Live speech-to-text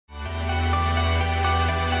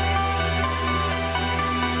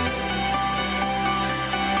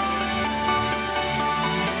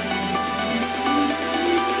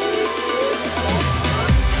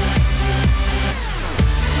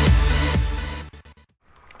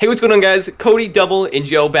Hey, what's going on, guys? Cody, Double, and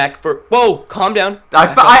Joe back for... Whoa, calm down.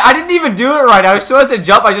 I didn't even do it right. I was supposed to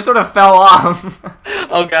jump. I just sort of fell off.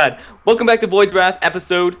 Oh, God. Welcome back to Void's Wrath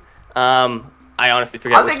episode. I honestly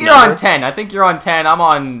forget I think you're on 10. I think you're on 10. I'm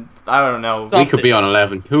on... I don't know. Something. We could be on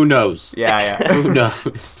 11. Who knows? Yeah. Who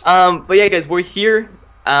knows? But yeah, guys, we're here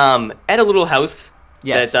at a little house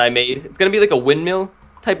Yes. that I made. It's going to be like a windmill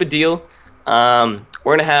type of deal. We're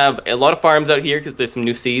going to have a lot of farms out here because there's some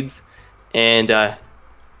new seeds. And...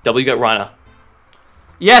 Double, you got Rana.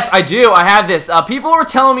 Yes, I do. I have this. People were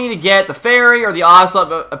telling me to get the fairy or the ocelot,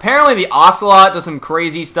 but apparently the ocelot does some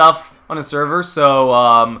crazy stuff on the server, so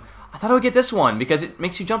I thought I would get this one because it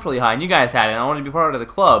makes you jump really high, and you guys had it, and I wanted to be part of the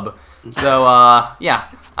club. So, yeah,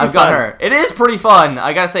 I've got her. It is pretty fun.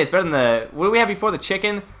 I gotta say, it's better than the... What did we have before? The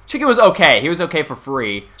chicken? Chicken was okay. He was okay for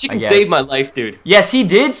free, Chicken saved my life, dude. Yes, he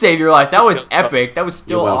did save your life. That was epic. That was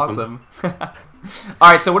still awesome.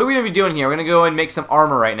 Alright, so what are we going to be doing here? We're going to go and make some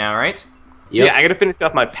armor right now, right? So yeah, I got to finish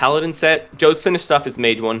off my paladin set. Joe's finished off his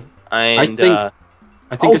mage one. And,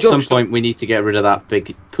 I think at some point we need to get rid of that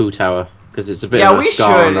big poo tower. Because it's a bit of a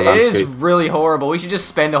scar on the landscape. It is really horrible. We should just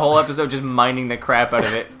spend a whole episode just mining the crap out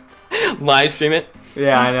of it. Live stream it.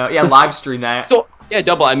 Yeah, I know. Yeah, live stream that. So, yeah,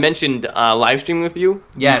 Double, I mentioned live streaming with you.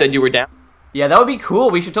 Yes. You said you were down. Yeah, that would be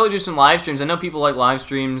cool. We should totally do some live streams. I know people like live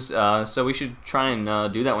streams, so we should try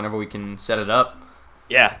and do that whenever we can set it up.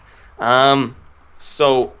 Yeah.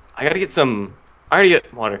 So I gotta get some. I gotta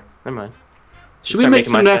get water. Never mind. Should we make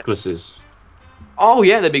some necklaces? Oh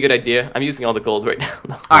yeah, that'd be a good idea. I'm using all the gold right now.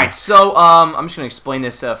 All right, so I'm just gonna explain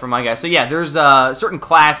this for my guys. So yeah, there's certain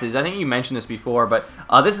classes. I think you mentioned this before, but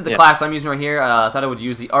this is the class I'm using right here. I thought I would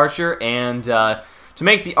use the archer, and to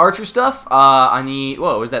make the archer stuff, I need.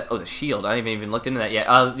 Whoa, what is that? Oh, the shield. I haven't even looked into that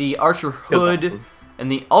yet. The archer hood. Awesome.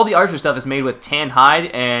 And all the archer stuff is made with tan hide,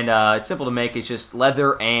 and it's simple to make. It's just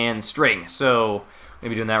leather and string. So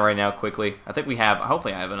maybe doing that right now quickly. I think we have.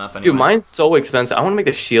 Hopefully, I have enough. Anyway. Dude, mine's so expensive. I want to make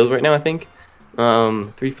the shield right now. I think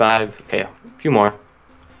 3, 5. Okay, a few more.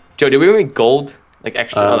 Joe, did we make gold like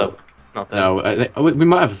extra? Not that. No, we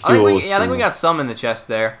might have a few. I think we got some in the chest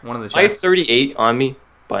there. One of the chests. I have 38 on me,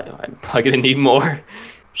 but I'm probably gonna need more.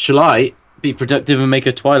 Shall I be productive and make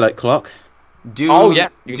a twilight clock? Do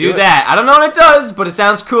that. I don't know what it does, but it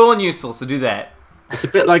sounds cool and useful, so do that. It's a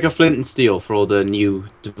bit like a flint and steel for all the new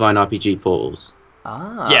Divine RPG portals.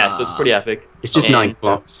 Ah. Yeah, so it's pretty epic. It's just 9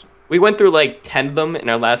 blocks. We went through like 10 of them in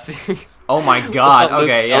our last series. Oh my god,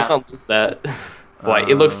 okay, yeah. Let's not lose that. Boy,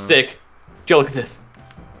 it looks sick. Joe, look at this.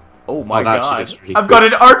 Oh my god. Really I've got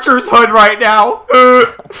an archer's hood right now.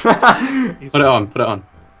 Put it on, put it on.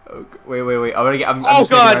 Wait. I'm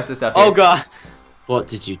just making the rest of this stuff here. Oh god. What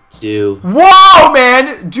did you do? Whoa,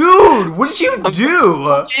 man! Dude, what did you do?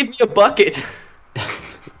 You gave me a bucket.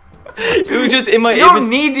 It was just in my inventory. You don't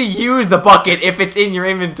need to use the bucket if it's in your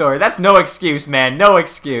inventory. That's no excuse, man. No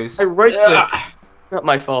excuse. I wrote it. It's not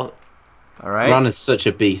my fault. Alright. Ron is such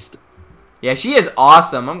a beast. Yeah, she is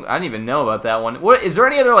awesome. I didn't even know about that one. What is there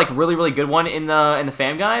any other like really good one in the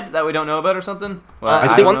fam guide that we don't know about or something? Well,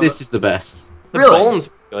 I think this is the best. The golem's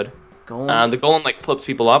good. Golem. The golem like flips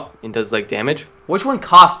people up and does like damage. Which one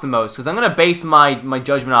costs the most? Because I'm gonna base my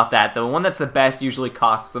judgment off that. The one that's the best usually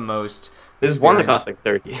costs the most. There's one that costs like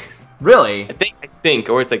 30. Really? I think,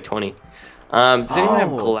 or it's like 20. Does anyone have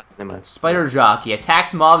collect? Spider jockey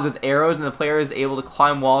attacks mobs with arrows, and the player is able to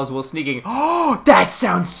climb walls while sneaking. Oh, that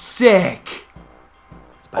sounds sick!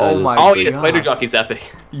 Oh my god! Oh yeah, spider jockey's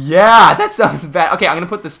epic. Yeah, that sounds bad. Okay, I'm gonna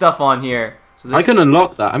put the stuff on here. So I can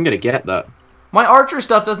unlock that. I'm gonna get that. My archer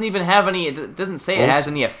stuff doesn't even have any. It doesn't say it has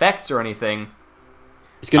any effects or anything.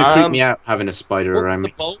 It's gonna creep me out having a spider around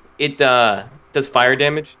me. It does fire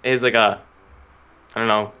damage. It has like a, I don't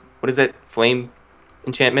know, what is it? Flame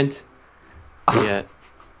enchantment. Yeah.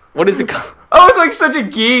 What is it called? I look like such a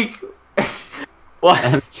geek. What?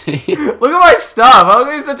 Look at my stuff. I look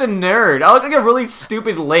like such a nerd. I look like a really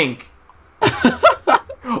stupid Link.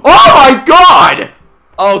 Oh my god!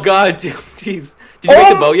 Oh god, dude. Jeez. Did you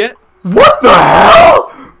make the bow yet? What the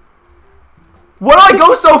hell? Why do I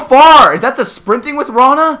go so far? Is that the sprinting with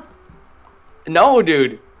Rana? No,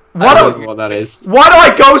 dude. I don't know what that is. Why do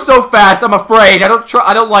I go so fast? I'm afraid. I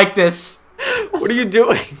don't like this. What are you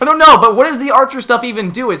doing? I don't know, but what does the archer stuff even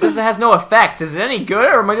do? It says it has no effect. Is it any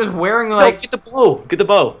good, or am I just wearing like... No, get the bow. Get the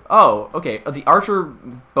bow. Oh, okay. The archer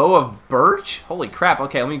bow of birch? Holy crap.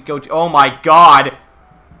 Okay, let me go... Oh my god.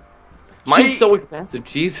 Mine's so expensive.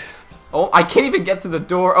 Jeez. Oh, I can't even get through the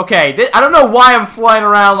door. Okay, I don't know why I'm flying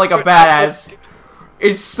around like a badass.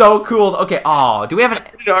 It's so cool. Okay, oh, do we have an...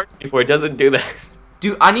 archer before it doesn't do this.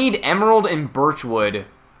 Dude, I need emerald and birchwood.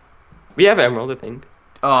 We have emerald, I think.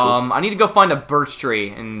 I need to go find a birch tree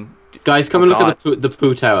and Guys, come and look at the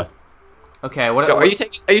poo tower. Okay, what Joe, are you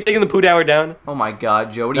taking the poo tower down? Oh my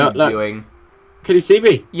God, Joe, what are you doing? Can you see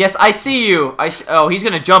me? Yes, I see you. Oh, he's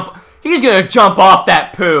gonna jump. He's gonna jump off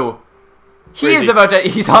that poo. He is about to.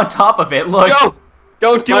 He's on top of it. Look. Joe,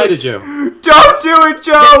 don't do it, Joe. Don't do it,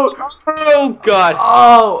 Joe. Oh God.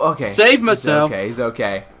 Oh, okay. Save myself. He's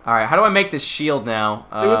okay. All right, how do I make this shield now?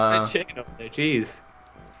 What's that chicken over there? Jeez.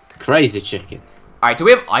 Crazy chicken. All right, do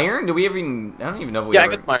we have iron? Do we even? I don't even know if we. Yeah, I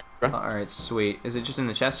got some iron, bro. All right, sweet. Is it just in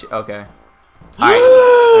the chest? Okay. All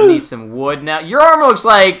right, I need some wood now. Your armor looks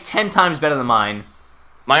like 10 times better than mine.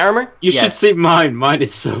 My armor? You should see mine. Mine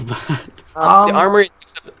is so bad. The armor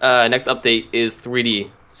next update is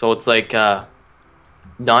 3D, so it's like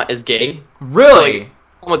not as gay. Really? So, like,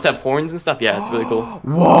 helmets have horns and stuff. Yeah, it's really cool.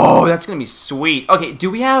 Whoa, that's gonna be sweet. Okay,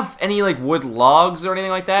 do we have any like wood logs or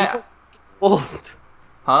anything like that? Gold.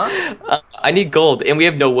 Huh? I need gold, and we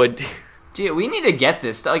have no wood. Dude, we need to get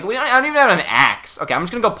this. Like, I don't even have an axe. Okay, I'm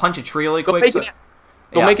just gonna go punch a tree really quick.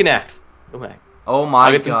 Go make an axe. Go make. Oh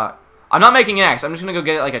my God. I'm not making an axe. I'm just gonna go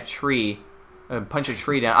get like a tree. Punch a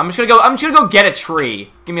tree down. I'm just gonna go get a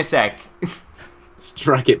tree. Give me a sec. Just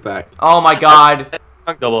drag it back. Oh my God.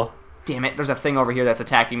 Double. Damn it, there's a thing over here that's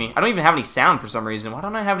attacking me. I don't even have any sound for some reason. Why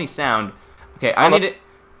don't I have any sound? Okay, I need to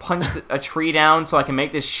punch a tree down so I can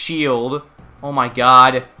make this shield. Oh my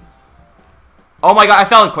God. Oh my God, I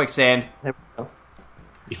fell in quicksand. There we go.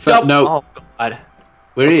 You fell? No. Oh God.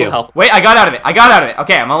 Where are you? Wait, I got out of it. I got out of it.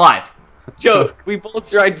 Okay, I'm alive. Joe, we both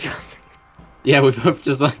tried jumping. Yeah, we both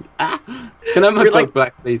just like, Can I have my book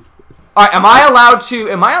back, please? Alright, am I allowed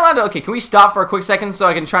to, okay, can we stop for a quick second so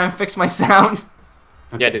I can try and fix my sound?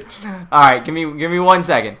 Yeah, dude. Alright, give me 1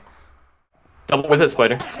 second. Double, where's that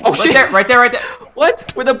spider? Oh, shit! Right there.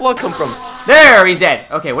 What? Where'd the blood come from? There, he's dead.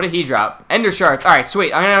 Okay, what did he drop? Ender shards. Alright,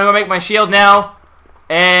 sweet. I'm gonna go make my shield now.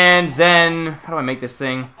 And then, how do I make this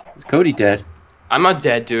thing? Is Cody dead? I'm not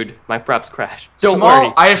dead, dude. My props crashed. Don't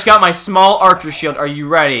worry. I just got my small archer shield. Are you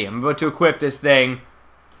ready? I'm about to equip this thing.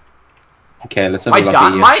 Okay, let's have a look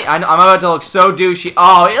at you. I'm about to look so douchey.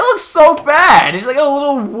 Oh, it looks so bad. It's like a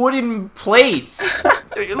little wooden plate.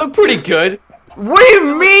 Dude, you look pretty good. What do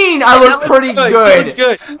you mean I look pretty good? You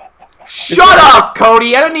look good. Shut up,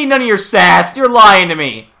 Cody. I don't need none of your sass. You're lying to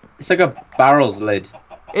me. It's like a barrel's lid.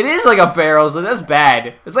 It is like a barrel's lid. That's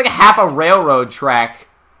bad. It's like half a railroad track.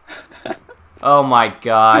 Oh my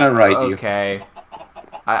God. I'm gonna write you. Okay.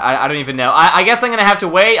 I don't even know. I guess I'm gonna have to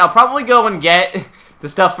wait. I'll probably go and get the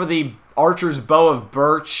stuff for the Archer's Bow of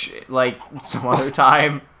Birch like some other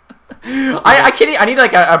time. I can't. I need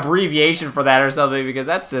like an abbreviation for that or something because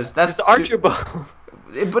that's it's the Archer Bow.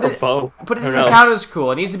 But it doesn't sound as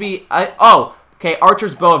cool. It needs to be. Okay.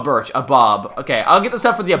 Archer's Bow of Birch, a bob. Okay, I'll get the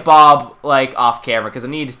stuff for the bob like off camera because I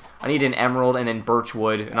need an emerald and then birch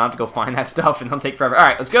wood, and I'll have to go find that stuff, and it'll take forever. All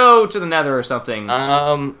right, let's go to the Nether or something.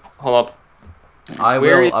 Hold up. Let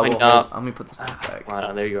me put this stuff back.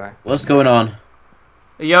 Oh, there you are. What's going on?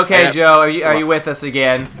 Are you okay, Joe? Are you with us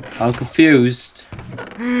again? I'm confused.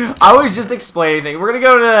 I was just explaining things. We're gonna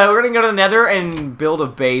go to the Nether and build a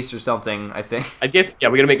base or something. I think. I guess we're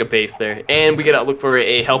gonna make a base there, and we gotta look for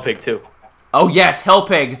a HellPig too. Oh yes,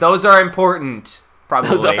 HellPigs. Those are important. Probably.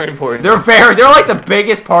 Those are important. They're like the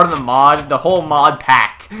biggest part of the mod, the whole mod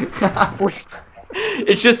pack.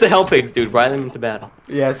 It's just the HellPigs, dude. Ride them into battle.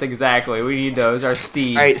 Yes, exactly. We need those. Our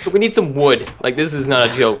steeds. All right, so we need some wood. Like this is not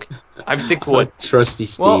a joke. I have 6 wood. Trusty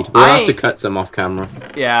steed. We'll have to cut some off camera.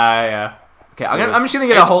 Yeah. Okay, I'm just gonna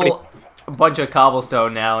get a bunch of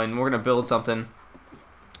cobblestone now, and we're gonna build something.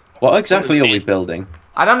 What exactly are we building?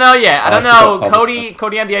 I don't know yet. I don't know.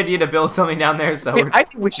 Cody had the idea to build something down there, so I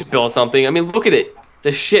think we should build something. I mean, look at it. It's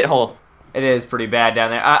a shithole. It is pretty bad down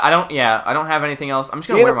there. I don't have anything else. I'm just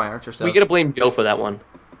gonna wear my archer stuff. We gotta blame Joe for that one.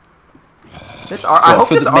 I hope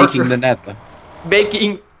this archer making the nether.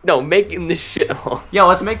 Making this shithole. Yeah,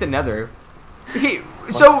 let's make the Nether. Okay,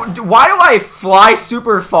 so why do I fly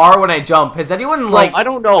super far when I jump? Has anyone like? I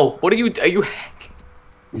don't know. What are you? Are you?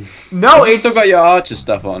 No, it's still got your archer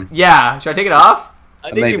stuff on. Yeah, should I take it off? I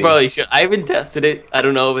think you probably should. I haven't tested it. I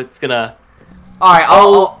don't know if it's gonna. All right,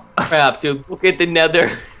 oh crap, dude! Look at the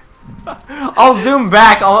Nether. I'll zoom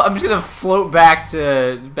back. I'm just gonna float back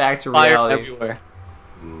to Fire reality. Everywhere.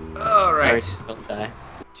 All right. Don't die.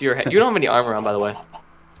 To your head. You don't have any armor on, by the way.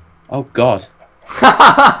 Oh God.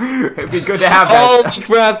 It'd be good to have that. Holy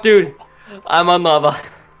crap, dude! I'm on lava.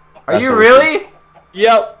 Are you really?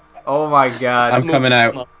 Yep. Oh my God. I'm coming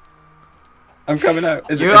out. I'm coming out.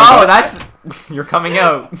 You're coming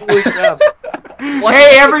out. Holy crap.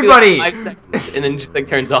 Hey everybody! Like 5 seconds and then just like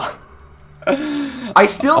turns off. I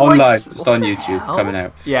still live. It's on YouTube. Coming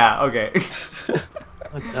out. Yeah. Okay.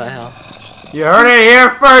 What the hell? You heard it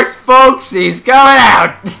here first, folks. He's coming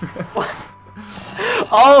out.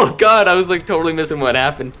 Oh god, I was like totally missing what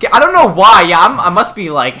happened. I don't know why. Yeah, I must be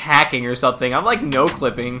like hacking or something. I'm like no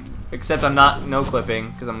clipping, except I'm not no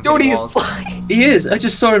clipping because I'm. Dude, he's flying. He is. I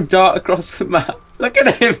just saw him dart across the map. Look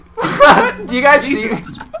at him. Do you guys see?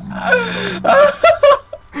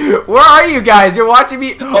 Where are you guys? You're watching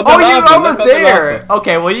me. Oh, you're over there.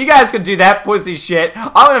 Okay, well you guys can do that pussy shit.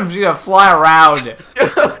 I'm just gonna fly around.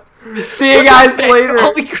 See you guys later.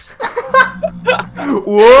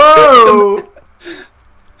 Whoa.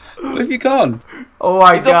 Where have you gone? Oh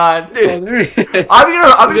my god. Oh, there he is.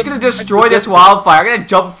 I'm just gonna destroy this wildfire. I'm gonna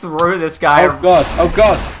jump through this guy. Oh god. Oh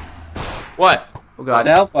god. What? Oh god.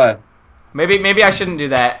 The hellfire. Maybe I shouldn't do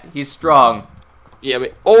that. He's strong. Yeah,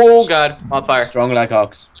 but oh god, on fire. Strong like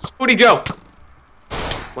ox. Booty Joe.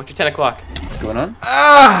 Watch your 10 o'clock. What's going on?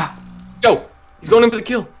 Ah! Joe, he's going in for the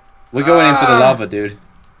kill. We're going in for the lava, dude.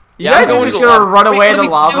 Yeah, I'm just gonna run away to the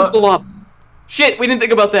lava. Shit, we didn't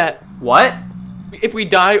think about that. What? If we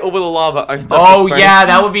die over the lava, our stuff. Oh yeah,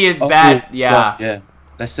 that would be a bad. Yeah. Yeah.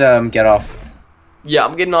 Let's get off. Yeah,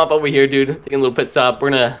 I'm getting off over here, dude. Taking a little pit stop.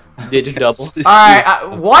 We're gonna digit double.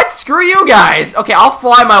 Alright, what? Screw you guys! Okay, I'll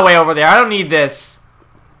fly my way over there. I don't need this.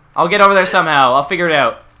 I'll get over there somehow. I'll figure it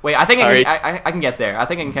out. Wait, I think I can get there. I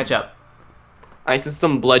think I can catch up. Alright, so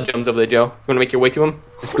some blood jumps over there, Joe. You wanna make your way to him?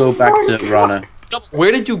 Let's go back to Rana.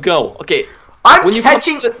 Where did you go? Okay. I'm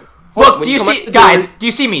catching... Look, do you see... Guys, do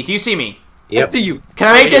you see me? Do you see me? Yep. I see you. Can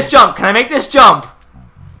I make this jump? Can I make this jump?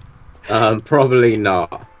 Probably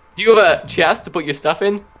not. Do you have a chest to put your stuff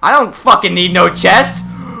in? I don't fucking need no chest.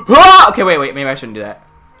 Ah! Okay, wait. Maybe I shouldn't do that.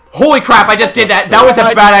 Holy crap, I just did that. That was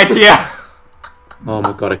a bad idea. Oh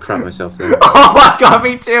my god, I crap myself there. Oh my god,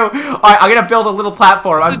 me too. Alright, I'm gonna build a little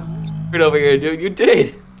platform. Right over here, dude. You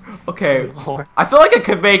did. Okay. I feel like I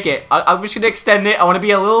could make it. I'm just gonna extend it. I want to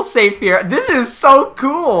be a little safe here. This is so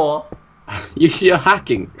cool. You're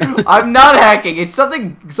hacking. I'm not hacking. It's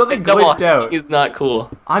something glitched out. It's not cool.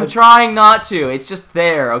 I'm trying not to. It's just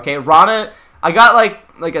there. Okay, Rana. I got I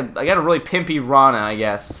got a really pimpy Rana, I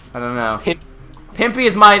guess. I don't know. Pimpy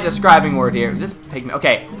is my describing word here. This pigment.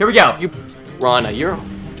 Okay, here we go. Rana, you're a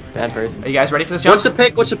bad person. Are you guys ready for this jump? What's a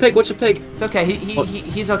pig? What's a pig? What's a pig? It's okay.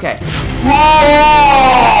 He's okay.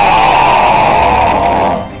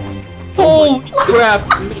 Holy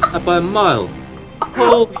crap! Up by a mile.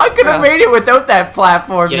 Holy I could have made it without that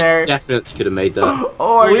platform there. Definitely could have made that.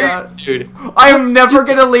 Oh my god. Dude. I am never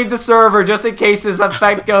gonna leave the server just in case this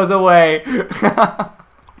effect goes away.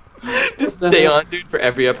 Just stay on, dude, for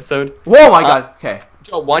every episode. Whoa, my god. Okay.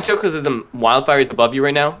 Joe, watch out because there's some wildfires above you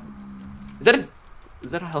right now. Is that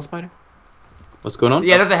a hell spider? What's going on?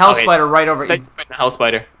 Yeah, there's a hell spider right over. A hell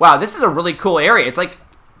spider. Wow, this is a really cool area. It's like,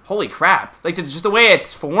 holy crap! Like just the way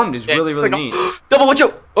it's formed is really like neat. Double, watch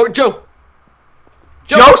out! Or Joe.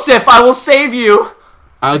 Joseph, I will save you.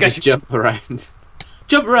 I'll just jump around.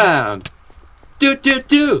 Jump around. Do.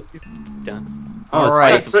 Done. Oh,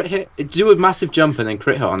 alright. It's crit hit. Do a massive jump and then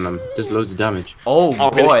crit hit on them. Does loads of damage. Oh boy,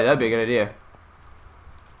 really? that'd be a good idea.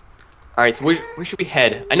 Alright, so where should we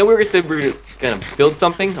head? I know we were gonna build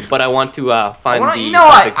something, but I want to find the... You know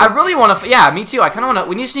what? I really want to... Yeah, me too. I kind of want to...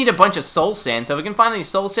 We just need a bunch of soul sand. So if we can find any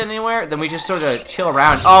soul sand anywhere, then we just sort of chill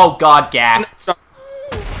around. Oh god, ghasts.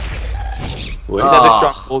 Another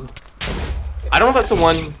stronghold. I don't know if that's the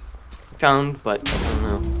one we found, but I don't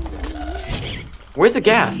know. Where's the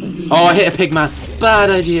gas? Oh, I hit a pig, man. Bad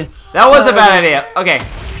idea. That was a bad idea. Okay.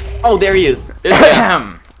 Oh, there he is. There's the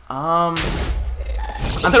gas. I'm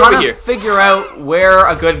trying to figure out where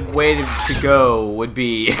a good way to go would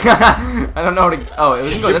be. I don't know. Oh, it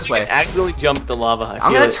can go this way. Accidentally jumped the lava.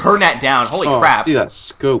 I'm gonna turn that down. Holy crap! See that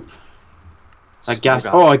scope? That gas.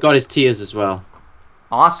 Oh, I got his tears as well.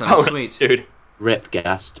 Awesome, sweet, dude. Rip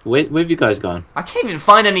gassed. Where have you guys gone? I can't even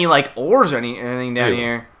find any like ores or anything down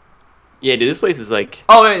here. Yeah, dude, this place is like...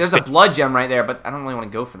 Oh, wait, there's a blood gem right there, but I don't really want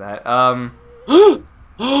to go for that. Oh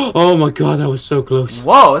my god, that was so close.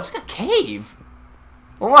 Whoa, it's like a cave.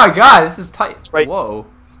 Oh my god, this is tight. Right. Whoa.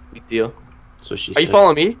 Big deal. So she Are you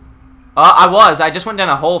following me? I was. I just went down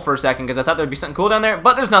a hole for a second because I thought there'd be something cool down there,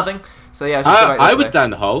 but there's nothing. So yeah, I was down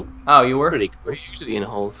the hole. Oh, you were? Pretty cool. We're usually in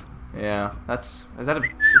holes. Yeah, is that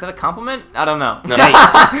a compliment? I don't know. No.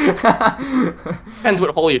 Depends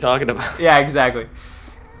what hole you're talking about. Yeah, exactly.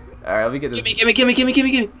 All right, let me get this.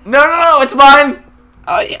 Gimme. No, it's mine.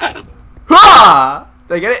 Oh yeah. Ha!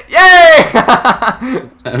 Did I get it? Yay!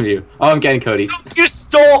 Damn you. Oh, I'm getting Cody's. You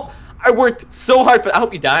stole. I worked so hard for. I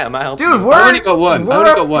hope you die. I'm not helping. Dude, I only got one.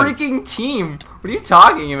 We're a freaking team. What are you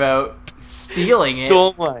talking about? Stealing it.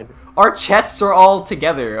 Stole mine. Our chests are all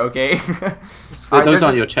together, okay? Right, those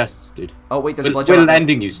aren't your chests, dude. Oh, wait, there's a blood We're gem.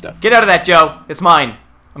 lending you stuff. Get out of that, Joe. It's mine.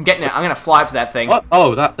 I'm getting it. I'm going to fly up to that thing. What?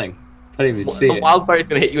 Oh, that thing. I didn't even see it. The wildfire's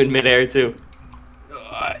going to hit you in midair, too.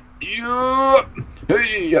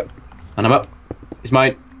 And I'm up. It's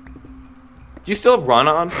mine. Do you still have run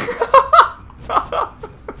on?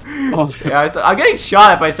 Oh. Yeah, I'm getting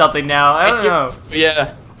shot at by something now. I don't know.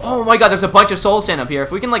 Yeah. Oh my god, there's a bunch of soul sand up here. If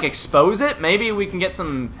we can, like, expose it, maybe we can get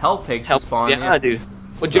some HellPigs to spawn. Yeah, dude.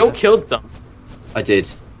 Well, Joe killed some. I did.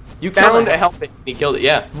 You found a HellPig and he killed it,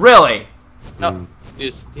 yeah. Really? No.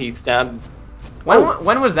 He stabbed.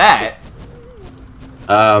 When was that?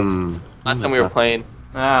 Last time we were playing.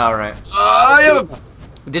 All right. Yeah.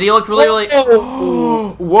 Did he look really?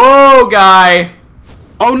 Whoa, guy!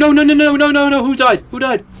 Oh no! Who died? Who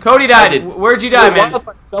died? Cody died. Where'd you die, man?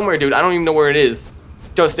 Somewhere, dude. I don't even know where it is.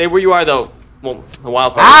 Joe, stay where you are, though. Well, the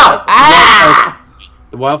wildfire. Ow! Ah!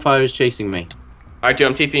 The wildfire is chasing me. All right, Joe.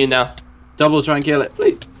 I'm TPing now. Double, try and kill it,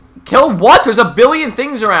 please. Kill what? There's a billion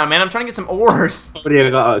things around, man. I'm trying to get some ores. I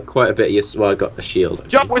got quite a bit. Yes, well, I got a shield.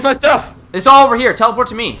 Joe, where's my stuff? It's all over here. Teleport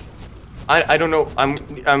to me. I don't know.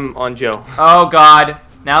 I'm on Joe. Oh God!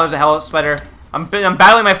 Now there's a hell spider. I'm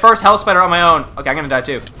battling my first hell spider on my own. Okay, I'm gonna die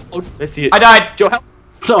too. Oh, I see it. I died. Joe, help!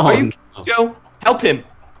 Oh, Joe, help him!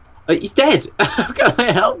 He's dead. How can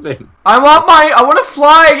I help him? I want to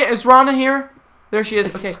fly again. Is Rana here? There she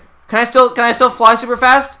is. Okay. Can I still fly super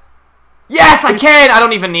fast? Yes, I can. I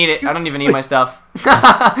don't even need it. I don't even need my stuff.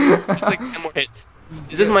 Like 10 more hits.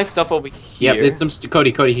 Is this my stuff over here? Yep, there's some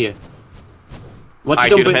Cody here. What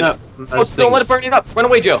you don't bring up? Oh, don't let it burn it up. Run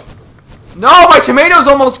away, Joe. No, my tomatoes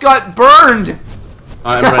almost got burned.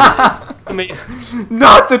 I'm ready.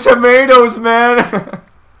 Not the tomatoes, man.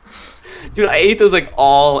 Dude, I ate those like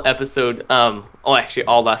all episode. Oh, actually,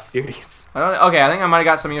 all last series. Okay, I think I might have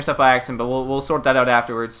got some of your stuff by accident, but we'll sort that out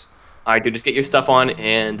afterwards. All right, dude, just get your stuff on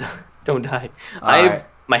and don't die. I have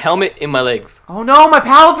my helmet in my legs. Oh no, my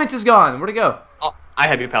palavins is gone. Where'd it go? Oh, I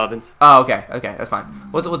have your paladins. Oh, okay, that's fine.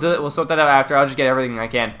 We'll sort that out after. I'll just get everything I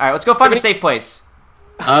can. All right, let's go find a safe place.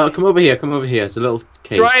 Come over here. It's a little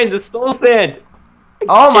cave. Ryan, the soul sand.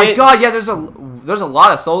 Oh my God, yeah, there's a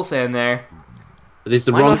lot of soul sand there. There's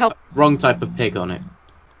the wrong type of pig on it.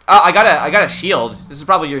 I got a shield. This is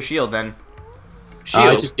probably your shield then. Shield.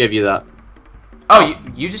 I just gave you that. Oh,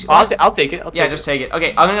 you just. I'll take it. Yeah, just take it.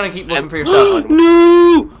 Okay, I'm gonna keep looking for your stuff.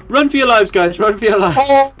 No! Run for your lives, guys. Run for your lives.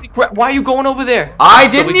 Holy crap! Why are you going over there? I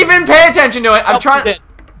didn't even pay attention to it. I'm trying.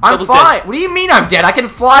 I'm fine. What do you mean I'm dead? I can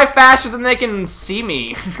fly faster than they can see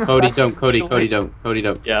me. Cody, don't. Cody,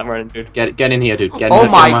 don't. Yeah, I'm running, dude. Get in here, dude. Get in oh here.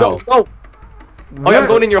 My God. Go. Oh, yeah, I'm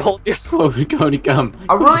going in your hole. Cody, come.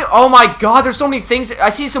 Oh my God, there's so many things. I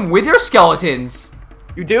see some wither skeletons.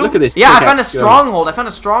 You do? Look at this. Yeah, I found a stronghold. I found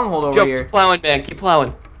a stronghold over here. Keep plowing, man. Keep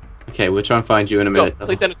plowing. Okay, we'll try and find you in a minute.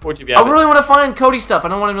 Please send a torch if you have I really want to find Cody's stuff. I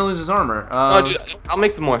don't want him to lose his armor. No, dude, I'll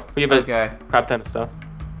make some more. We have a crap ton of stuff.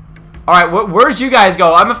 All right, where'd you guys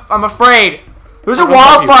go? I'm afraid. There's a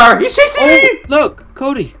wildfire. He's chasing me. Look,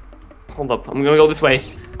 Cody. Hold up. I'm gonna go this way.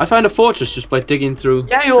 I found a fortress just by digging through.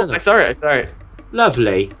 Yeah, I saw it.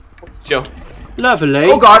 Lovely. It's Joe.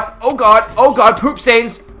 Lovely. Oh God. Poop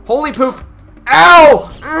stains. Holy poop. Ow.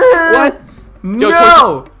 What?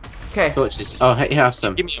 No. Okay. Torches. Oh, hey, have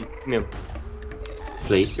some. Give me them.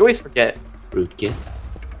 Please. You always forget. Rude kid.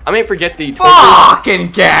 I may forget the torches.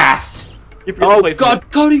 Fucking gassed. Oh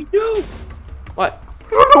God, Cody, no. What? I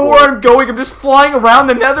don't know where I'm going. I'm just flying around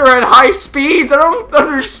the nether at high speeds. I don't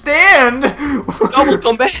understand. Double,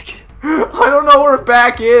 come back. I don't know where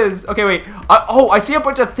back is. Okay, wait. I see a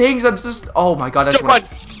bunch of things. I'm just. Oh my God. That's run.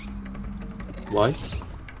 Why?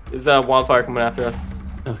 There's a wildfire coming after us.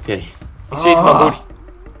 Okay. He's chasing my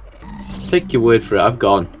booty. Take your word for it. I've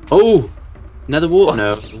gone. Oh, nether wart.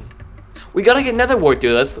 No. We gotta get nether wart,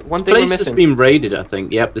 dude. That's one thing we're missing. This place has been raided, I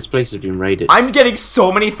think. Yep, this place has been raided. I'm getting so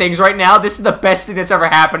many things right now. This is the best thing that's ever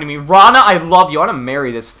happened to me. Rana, I love you. I want to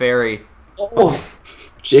marry this fairy. Oh,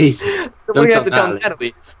 Jesus. Don't have to tell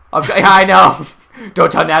Natalie. Yeah, I know.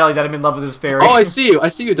 Don't tell Natalie that I'm in love with this fairy. Oh, I see you. I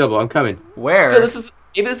see you, Double. I'm coming. Where? Dude,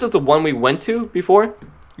 maybe this was the one we went to before.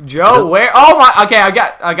 Joe, where? Oh my. Okay,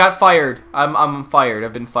 I got fired. I'm fired.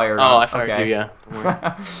 I've been fired. Oh, I fired you. Yeah.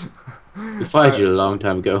 We fired you a long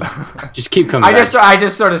time ago. Just keep coming. I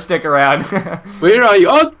just sort of stick around. Where are you?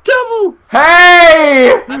 Oh, Double!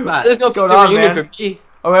 Hey! There's no going on, man. For me.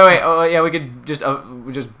 Oh wait. Oh yeah, we could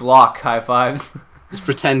just block high fives. Just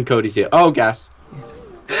pretend Cody's here. Oh, gas.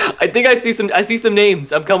 I think I see some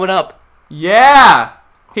names. I'm coming up. Yeah.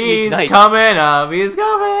 He's coming up. He's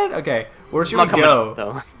coming. Okay. Where should we go?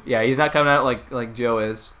 Though. Yeah, he's not coming out like Joe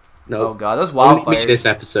is. No. Oh God, those wildfires. Only me this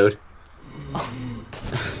episode.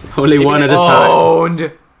 Only one at a time. Owned.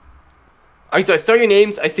 Alright, so I saw your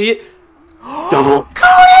names. I see it. Double.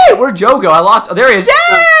 Cody! Where'd Joe go? I lost. Oh, there he is.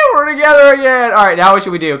 Yay! We're together again. All right, now what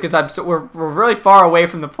should we do? Because we're really far away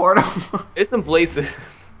from the portal. There's some places.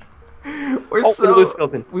 We're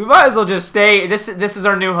we might as well just stay. This is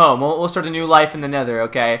our new home. We'll start a new life in the Nether.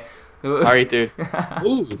 Okay. Alright, dude.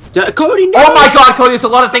 Ooh, Cody! No! Oh my God, Cody! There's a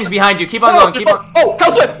lot of things behind you. Keep on going. Keep on. Oh,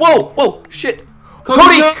 hellswipe! Whoa, whoa, shit!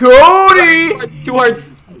 Cody! No. Cody! 2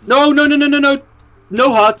 hearts. No!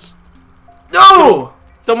 No hearts. No!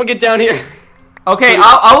 Someone get down here. Okay,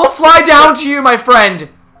 I will fly down to you, my friend.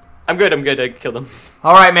 I'm good. I killed him.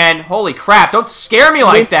 All right, man. Holy crap! Don't scare me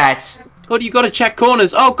like that. Cody, you gotta check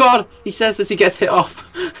corners. Oh God, he says as he gets hit off.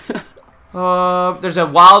 There's a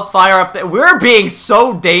wildfire up there. We're being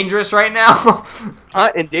so dangerous right now.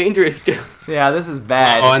 Hot and dangerous, dude. Yeah, this is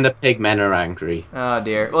bad. Oh, and the pigmen are angry. Oh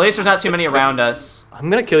dear. Well, at least there's not too many around us. I'm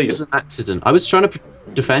gonna kill you. It was an accident. I was trying to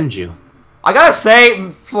defend you. I gotta say,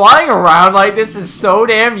 flying around like this is so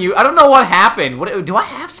damn I don't know what happened. What do I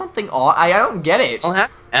have something on? I don't get it.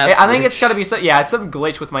 I think it's gotta be it's some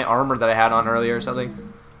glitch with my armor that I had on earlier or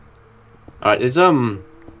something. All right, is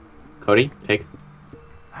Cody pig.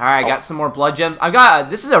 All right, got some more blood gems. I've got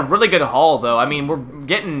this is a really good haul though. I mean, we're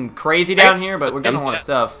getting crazy down here, but we're getting a lot of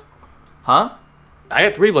stuff. Huh? I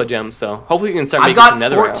got 3 blood gems, so hopefully we can start making I some got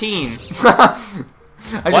nether 14.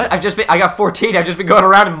 I got 14. I've just been going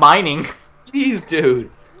around and mining. Jeez, dude.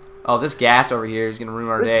 Oh, this ghast over here is gonna ruin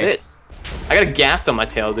our day. What is this? I got a ghast on my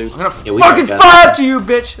tail, dude. I'm gonna fucking fire up to you,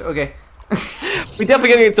 bitch. Okay. We definitely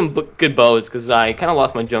gotta get some good bows because I kind of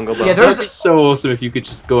lost my jungle bow. Yeah, that'd be so awesome if you could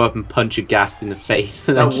just go up and punch a ghast in the face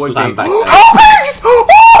and then just land back down. HellPigs!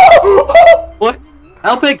 What?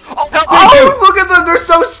 HellPigs! Oh, look at them! They're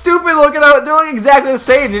so stupid looking. They're like exactly the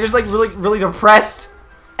same. They're just like really depressed.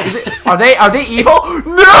 Are they evil?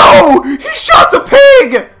 No! He shot the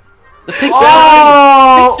pig! The pig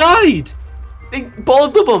died! They died!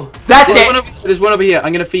 Both of them! That's it! There's one over here.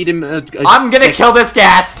 I'm gonna feed him I'm gonna kill this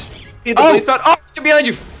ghast! Oh, behind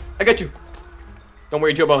you! I got you! Don't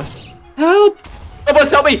worry, Joe Boss. Help! Joe Boss,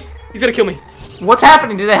 help me! He's gonna kill me. What's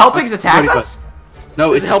happening? Did the HellPigs attack us?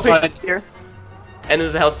 No, it's HellPig here. And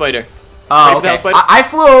there's a hell spider. Oh, okay. I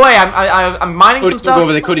flew away. I'm mining some stuff. Go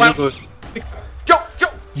over there. Cody, go over. Joe!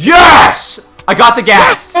 Yes! I got the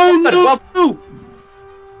ghast! Oh no!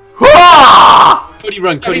 Ah! Cody,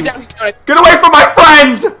 run! Cody, Get away from my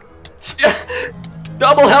friends!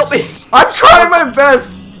 Double, help me! I'm trying my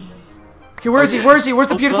best. Okay, where is he? Where's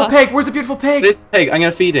the beautiful pig? Where's the beautiful pig? This pig. I'm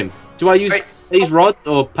gonna feed him. Do I use these rods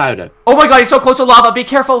or powder? Oh my God, he's so close to lava. Be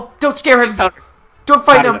careful. Don't scare him. Don't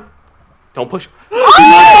fight him. Don't push.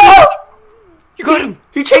 Oh! You got him.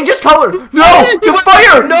 He changed his color. No! The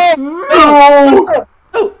fire! No!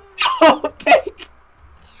 Oh, pig!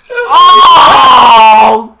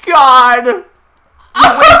 Oh God! You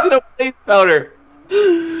wasted a place powder.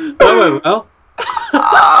 Oh well.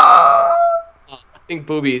 I think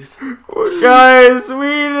boobies. Guys, we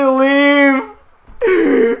need to leave.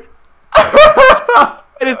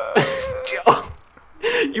 It is. Joe,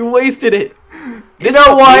 you wasted it. You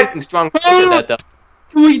know what? Strong that, though.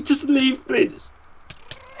 Can we just leave, please?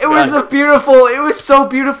 It was a beautiful. It was so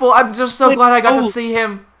beautiful. I'm just so glad I got to see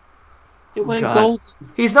him. It went gold.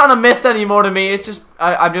 He's not a myth anymore to me. It's just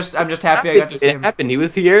I'm just happy I got to see him. It happened. He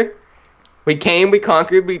was here. We came, we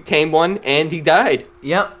conquered, we tamed one, and he died.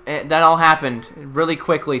 Yep, that all happened really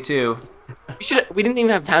quickly too. We didn't even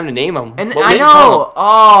have time to name him. And I know.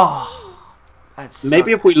 Oh, that's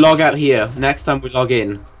maybe if we log out here, next time we log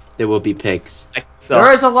in, there will be pigs. So.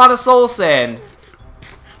 There is a lot of soul sand.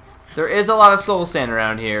 There is a lot of soul sand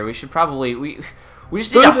around here. We should probably we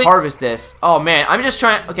just need to harvest this. Oh man, I'm just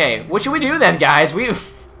trying. Okay, what should we do then, guys?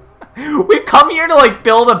 We've come here to like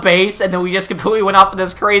build a base, and then we just completely went off on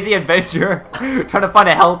this crazy adventure trying to find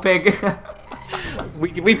a HellPig.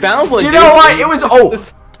 we found one. You know what? It was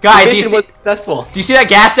guys. The mission was successful. Do you see that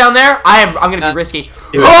gas down there? I'm gonna be risky.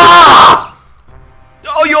 Ah!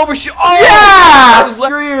 Oh, you overshoot! Oh, yeah!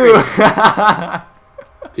 Screw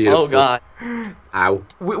you! Oh God! Ow!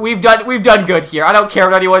 We've done good here. I don't care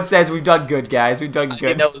what anyone says. We've done good, guys. We've done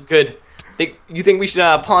good. That was good. You think we should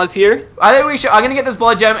pause here? I think we should. I'm gonna get this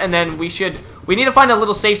blood gem, and then we need to find a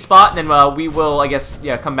little safe spot, and then we will, I guess,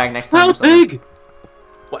 come back next time. HellPig!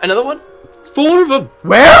 What? Another one? 4 of them.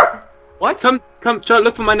 Where? What? Come, Joe,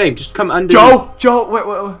 look for my name. Just come under. Joe, wait.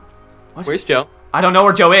 What? Where's Joe? I don't know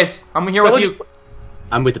where Joe is. I'm here with you.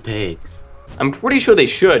 I'm with the pigs. I'm pretty sure they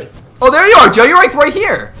should. Oh, there you are, Joe. You're like right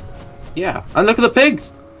here. Yeah, and look at the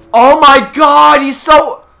pigs. Oh my God, he's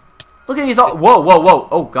so. Look at him, he's all. Whoa.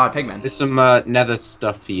 Oh God, pigman. There's some nether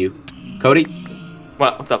stuff for you, Cody.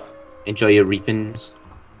 What's up? Enjoy your reapings.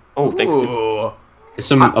 Oh, thanks. Ooh. There's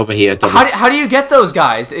some over here. How do you get those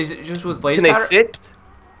guys? Is it just with blaze Can they powder? sit?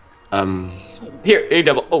 Here,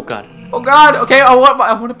 double. Oh god. Oh god. Okay, I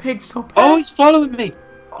want a pig so bad. Oh, he's following me.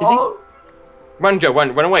 Is he? Run, Joe.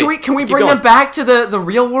 Run away. Can we bring them back to the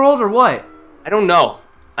real world or what? I don't know.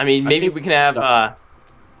 I mean, maybe we can have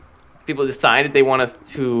people decide if they want us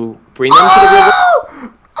to bring them to the real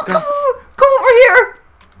world. Come over here.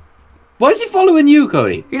 Why is he following you,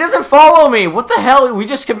 Cody? He doesn't follow me. What the hell? We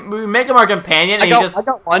make him our companion. And I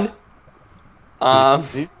got one.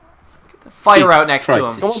 Fire out next to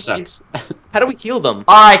him. Sucks. How do we heal them?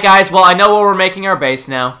 All right, guys. Well, I know where we're making our base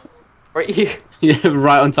now. Right here. Yeah,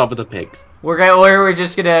 right on top of the pigs. We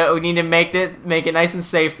need to make it nice and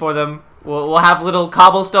safe for them. We'll have little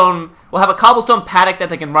cobblestone. We'll have a cobblestone paddock that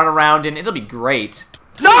they can run around in. It'll be great.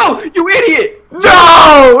 No, you idiot!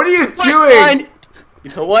 No! What are you doing?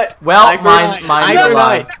 You know what? Well, mine's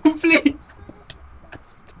alive. Please.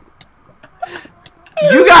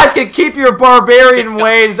 You guys can keep your barbarian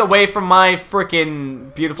ways away from my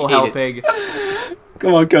freaking beautiful HellPig.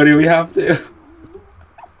 Come on, Cody, we have to.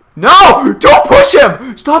 No! Don't push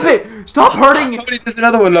him! Stop it! Stop hurting! Cody, there's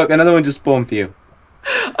another one. Look, another one just spawned for you.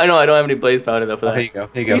 I know. I don't have any blaze powder though for that. Here you go.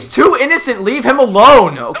 Here you go. He's too innocent. Leave him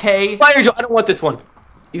alone, okay? Fire Joe. I don't want this one.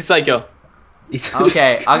 He's psycho.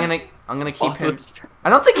 Okay, I'm gonna keep him. I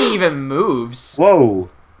don't think he even moves. Whoa.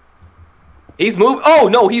 He's moving. Oh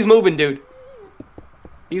no, he's moving, dude.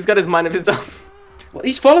 He's got his mind of his own.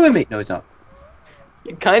 He's following me. No, he's not.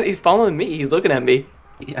 He's following me. He's looking at me.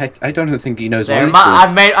 I don't think he knows what There, he's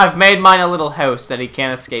doing. I've made mine a little house that he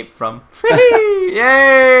can't escape from.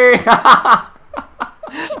 Yay!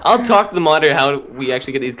 I'll talk to the monitor how we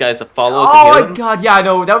actually get these guys to follow us. Oh and my god, yeah, I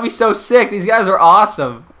know. That would be so sick. These guys are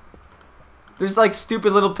awesome. There's like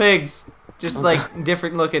stupid little pigs. Just like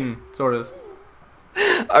different looking, sort of.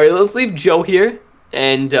 Alright, let's leave Joe here.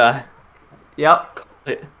 And, Yep.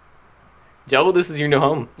 Joe, this is your new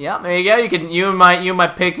home. Yeah, there you go. You and my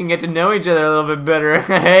pig can get to know each other a little bit better.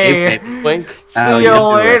 Hey, Wink. See you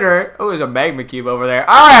later. Oh, there's a magma cube over there.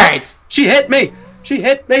 All right. She hit me. She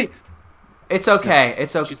hit me. It's okay.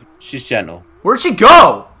 It's okay. She's gentle. Where'd she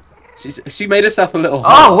go? She made herself a little.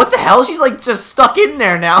 Oh, what the hell? She's like just stuck in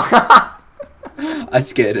there now. I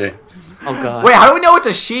scared her. Oh god. Wait, how do we know it's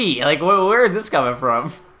a she? Like, where is this coming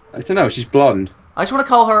from? I don't know. She's blonde. I just want to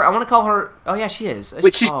call her. I want to call her. Oh yeah, she is.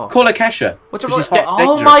 Call her Kesha. What's her?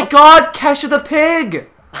 Oh my god, Kesha the pig.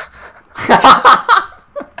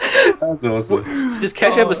 That's awesome. Does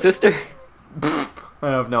Kesha have a sister? I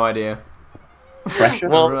have no idea. Fresher?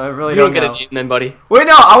 Well, I really you don't get know. a name then, buddy. Wait,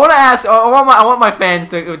 no. I want to ask. I want my fans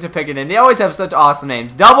to pick a name. They always have such awesome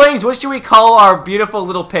names. Doublings. What should we call our beautiful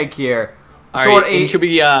little pig here? Alright, and should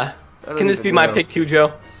we, can this be my pig too,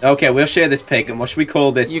 Joe? Okay, we'll share this pig, and what should we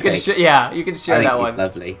call this pig? Yeah, you can share that one.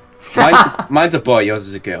 Lovely. Mine's a boy, yours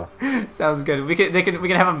is a girl. Sounds good. We can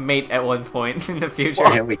have a mate at one point in the future.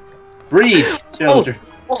 Yeah, breed children.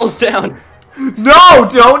 Falls down. No,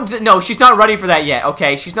 don't. No, she's not ready for that yet.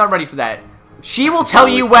 Okay, she's not ready for that. She will tell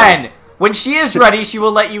you when. When she is ready, she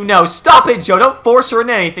will let you know. Stop it, Joe. Don't force her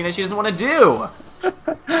into anything that she doesn't want to do.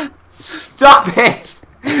 Stop it.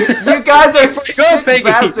 You guys are sick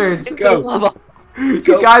bastards.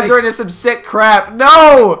 You guys are into some sick crap.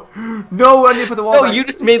 No! No, I need to put the wall back. You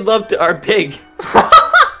just made love to our pig.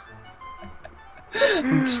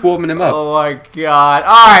 I'm just warming him up. Oh my god.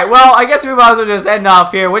 Alright, well, I guess we might as well just end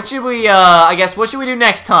off here. What should we, what should we do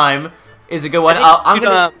next time is a good one.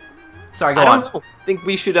 Sorry, go on. I don't know. I think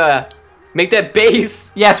we should, make that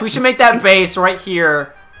base. Yes, we should make that base right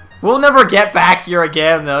here. We'll never get back here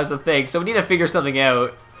again, though, is the thing. So we need to figure something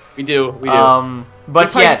out. We do.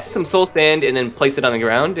 But yes, some soul sand and then place it on the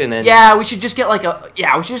ground, and then we should just get we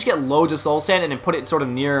should just get loads of soul sand and then put it sort of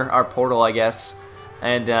near our portal, I guess,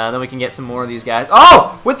 and then we can get some more of these guys.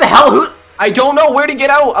 Oh, what the hell? Who? I don't know where to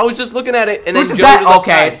get out. I was just looking at it, and then Who's that?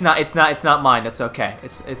 Okay, it's not mine. That's okay.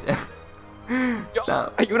 It's.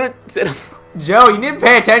 Joe, are you gonna sit up? Joe, you need to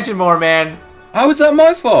pay attention more, man. How is that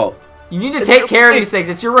my fault? You need to take care of these things.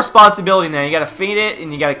 It's your responsibility now. You gotta feed it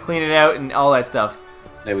and you gotta clean it out and all that stuff.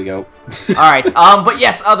 There we go. Alright, but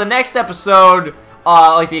yes, the next episode,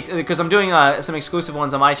 because I'm doing some exclusive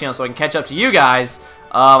ones on my channel so I can catch up to you guys,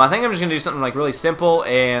 I think I'm just going to do something like really simple,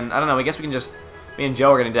 and I don't know, I guess we can just, me and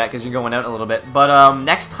Joe are going to do that because you're going out a little bit, but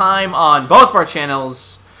next time on both of our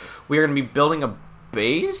channels, we are going to be building a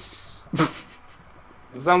base?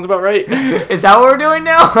 Sounds about right. Is that what we're doing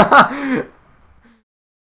now?